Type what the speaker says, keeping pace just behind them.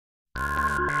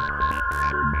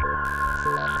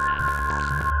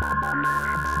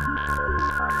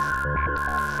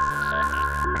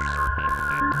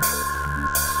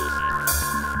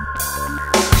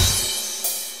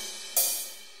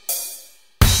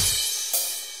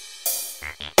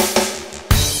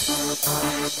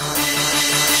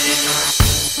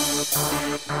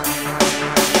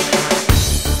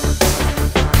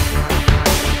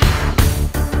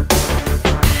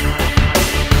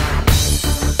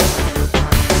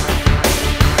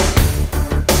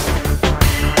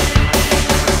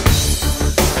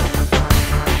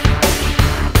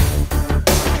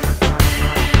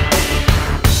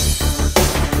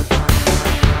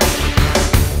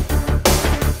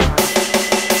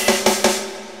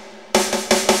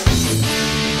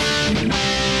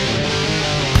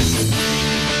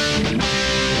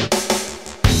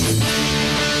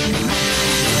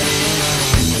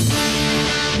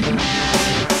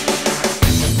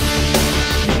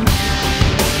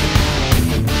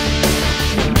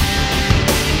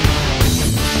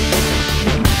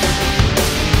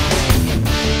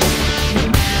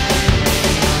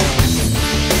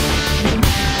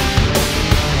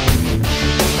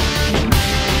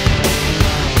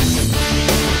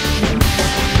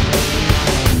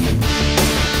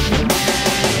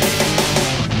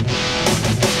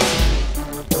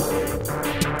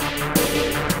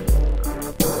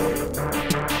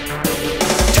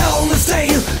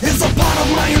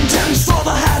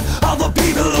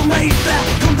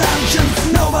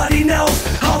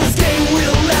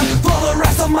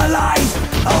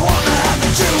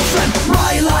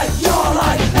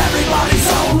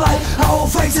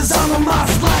faces on a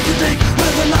mask like a dick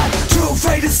with a knife. True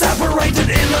fate is separated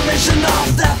in the mission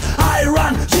of death. I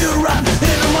run, you run,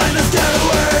 in a mindless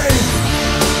getaway.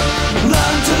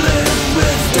 Learn to live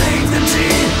with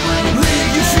dignity.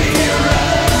 Leave your fear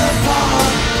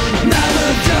apart. Never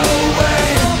go away.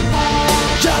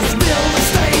 Just build a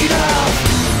state of.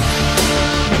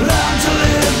 Learn to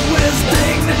live with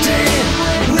dignity.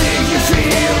 Leave your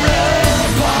fear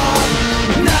apart.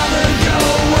 Never go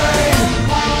away.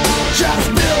 Just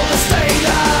build a state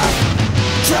of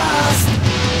trust.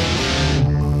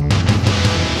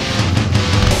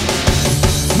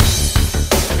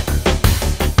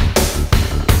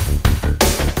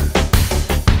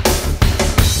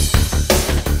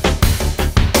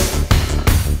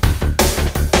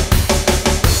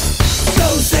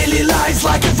 Those daily lies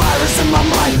like a virus in my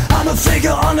mind. I'm a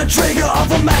figure on a trigger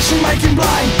of a machine making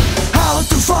blind. How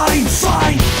to find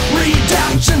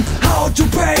redemption. How to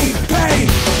pay.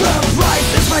 The right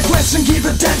is my question. Keep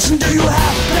attention. Do you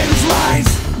have baby's lines?